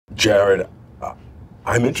Jared,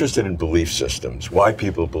 I'm interested in belief systems, why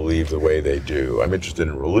people believe the way they do. I'm interested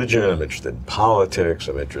in religion, I'm interested in politics,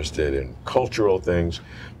 I'm interested in cultural things.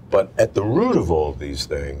 But at the root of all these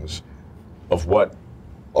things, of what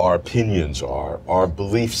our opinions are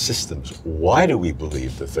belief systems. Why do we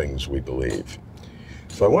believe the things we believe?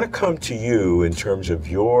 So I want to come to you in terms of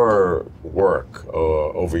your work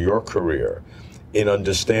over your career in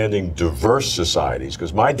understanding diverse societies,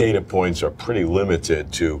 because my data points are pretty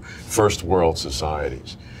limited to first world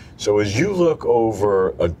societies. So as you look over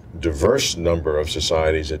a diverse number of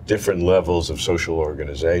societies at different levels of social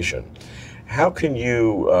organization, how can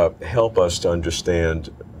you help us to understand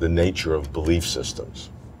the nature of belief systems?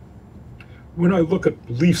 When I look at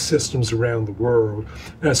belief systems around the world,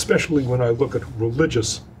 and especially when I look at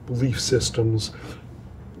religious belief systems,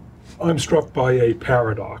 I'm struck by a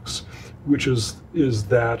paradox, which is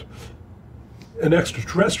that an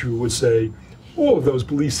extraterrestrial would say, all of those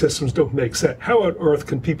belief systems don't make sense. How on earth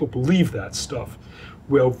can people believe that stuff?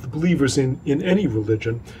 Well, the believers in any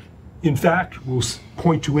religion, in fact, will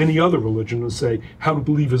point to any other religion and say, how do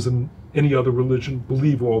believers in any other religion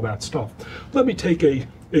believe all that stuff? Let me take a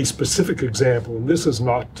specific example, and this is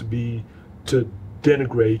not to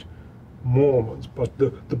denigrate Mormons, but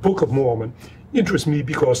the Book of Mormon interests me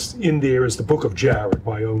because in there is the Book of Jared,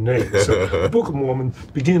 my own name. So the Book of Mormon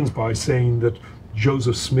begins by saying that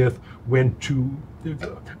Joseph Smith went to,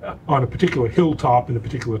 on a particular hilltop in a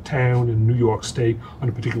particular town in New York State on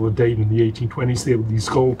a particular date in the 1820s. There were these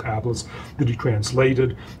gold tablets that he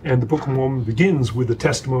translated, and the Book of Mormon begins with the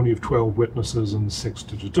testimony of 12 witnesses and 6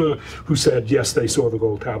 who said, yes, they saw the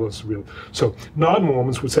gold tablets real. So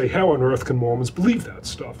non-Mormons would say, how on earth can Mormons believe that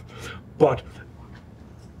stuff? But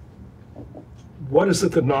what is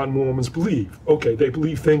it that non-Mormons believe? Okay, they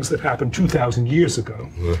believe things that happened 2,000 years ago,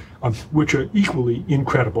 which are equally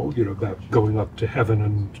incredible, you know, about going up to heaven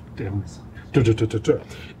and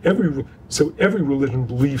every religion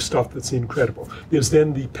believes stuff that's incredible. There's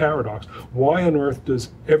then the paradox. Why on earth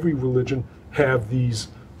does every religion have these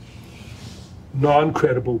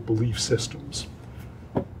non-credible belief systems?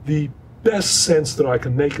 The best sense that I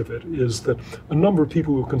can make of it is that a number of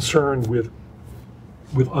people who are concerned with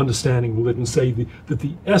understanding religion say that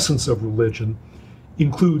the essence of religion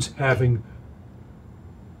includes having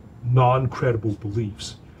non-credible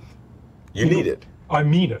beliefs. You need it. I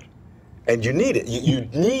mean it. And you need it. You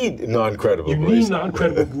need non-credible beliefs. You need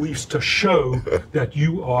non-credible beliefs to show that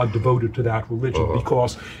you are devoted to that religion.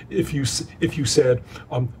 Because if you said,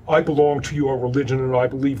 I belong to your religion and I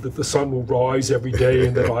believe that the sun will rise every day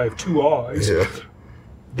and that I have 2 eyes,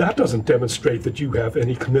 that doesn't demonstrate that you have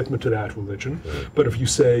any commitment to that religion. But if you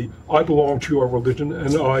say, I belong to your religion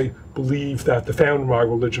and I believe that the founder of my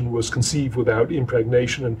religion was conceived without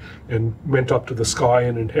impregnation and went up to the sky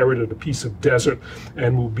and inherited a piece of desert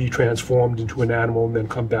and will be transformed into an animal and then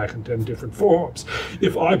come back in 10 different forms.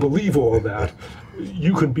 If I believe all that,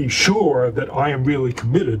 you can be sure that I am really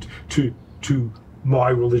committed to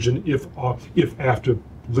my religion if after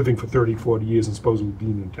living for 30, 40 years and supposedly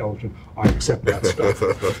being intelligent, I accept that stuff.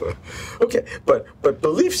 Okay, but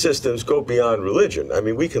belief systems go beyond religion. I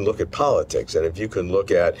mean, we can look at politics, and if you can look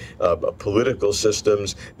at political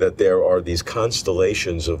systems, that there are these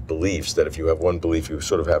constellations of beliefs, that if you have one belief, you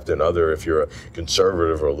sort of have to another. If you're a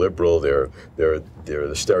conservative or liberal, there are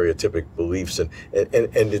the stereotypic beliefs, and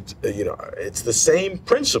it's, you know, it's the same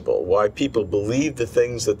principle why people believe the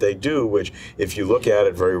things that they do, which if you look at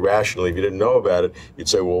it very rationally, if you didn't know about it, you'd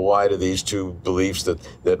say, well, why do these two beliefs that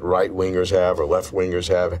right-wingers have or left-wingers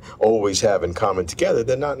have always have in common together?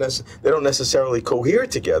 They don't necessarily cohere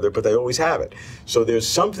together, but they always have it. So there's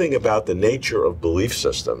something about the nature of belief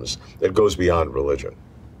systems that goes beyond religion.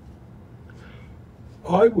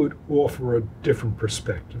 I would offer a different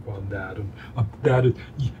perspective on that, and that is,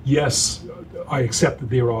 yes, I accept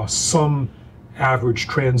that there are some average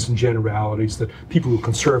trends and generalities that people who are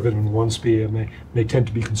conservative in one sphere may tend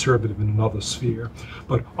to be conservative in another sphere.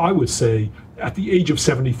 But I would say at the age of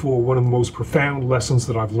 74, one of the most profound lessons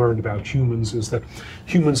that I've learned about humans is that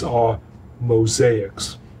humans are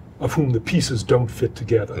mosaics of whom the pieces don't fit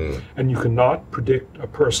together. And you cannot predict a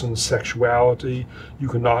person's sexuality, you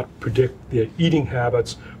cannot predict their eating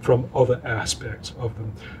habits from other aspects of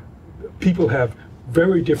them. People have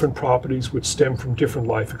very different properties which stem from different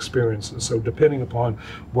life experiences. So depending upon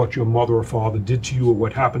what your mother or father did to you or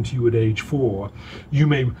what happened to you at age 4, you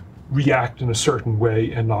may react in a certain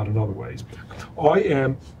way and not in other ways. I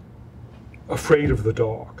am afraid of the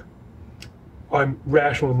dark. I'm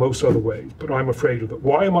rational in most other ways, but I'm afraid of the.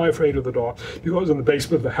 Why am I afraid of the dark? Because in the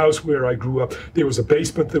basement of the house where I grew up, there was a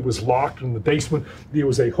basement that was locked. In the basement, there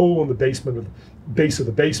was a hole in the basement of base of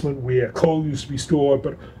the basement where coal used to be stored.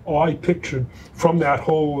 But I pictured from that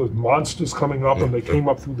hole monsters coming up, and they came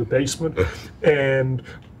up through the basement, and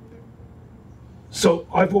so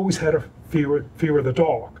I've always had a fear of the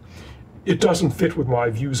dark. It doesn't fit with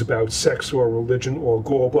my views about sex or religion or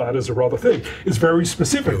gallbladders or other things. It's very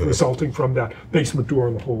specific, resulting from that basement door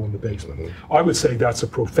and the hole in the basement. I would say that's a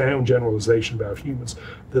profound generalization about humans,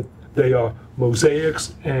 that they are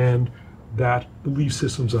mosaics and that belief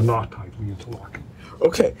systems are not tightly interlocking.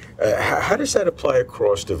 Okay, how does that apply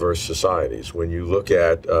across diverse societies when you look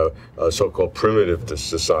at so-called primitive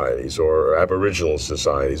societies or aboriginal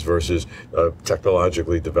societies versus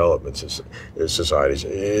technologically developed societies?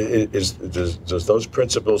 Does those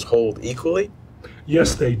principles hold equally?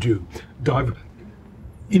 Yes, they do.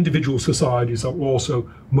 Individual societies are also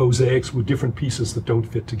mosaics with different pieces that don't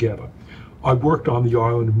fit together. I worked on the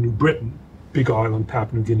island of New Britain, Big Island,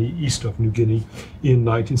 Papua New Guinea, east of New Guinea, in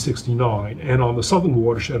 1969. And on the southern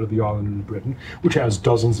watershed of the island of New Britain, which has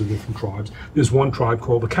dozens of different tribes, there's one tribe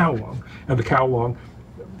called the Kowloon. And the Kowloon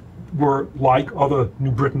were like other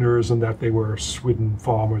New Britaners in that they were swidden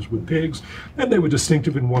farmers with pigs, and they were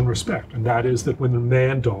distinctive in one respect, and that is that when a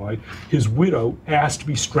man died, his widow asked to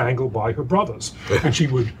be strangled by her brothers. And she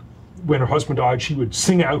would, when her husband died, she would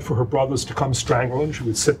sing out for her brothers to come strangle him. She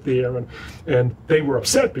would sit there, and they were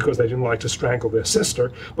upset because they didn't like to strangle their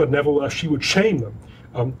sister, but nevertheless she would shame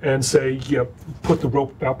them and say, yeah, put the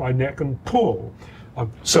rope about my neck and pull.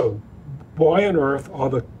 So why on earth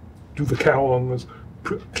do the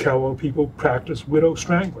Kowloon people practice widow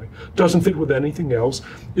strangling? Doesn't fit with anything else.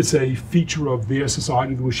 It's a feature of their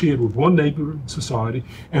society that was shared with one neighboring society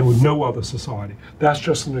and with no other society. That's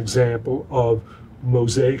just an example of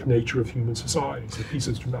mosaic nature of human societies. The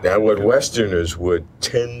pieces do not. Now, what Westerners would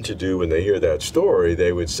tend to do when they hear that story,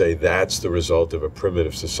 they would say that's the result of a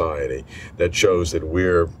primitive society that shows that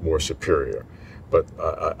we're more superior. But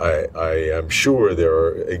I am sure there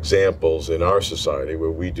are examples in our society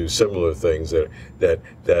where we do similar things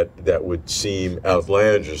that would seem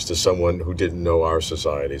outlandish to someone who didn't know our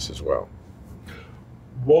societies as well.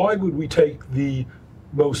 Why would we take the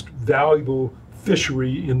most valuable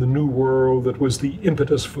fishery in the New World that was the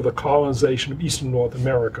impetus for the colonization of eastern North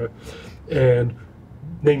America, and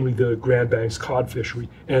namely the Grand Banks cod fishery,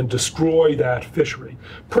 and destroy that fishery?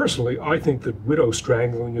 Personally, I think that widow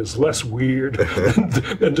strangling is less weird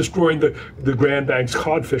than destroying the Grand Banks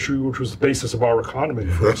cod fishery, which was the basis of our economy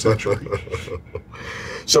for a century.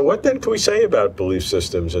 So what then can we say about belief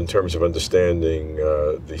systems in terms of understanding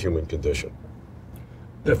the human condition?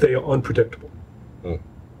 That they are unpredictable.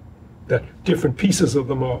 That different pieces of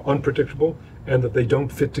them are unpredictable, and that they don't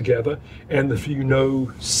fit together, and if you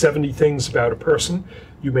know 70 things about a person,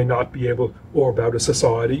 you may not be able, or about a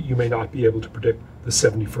society, you may not be able to predict the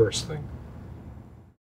 71st thing.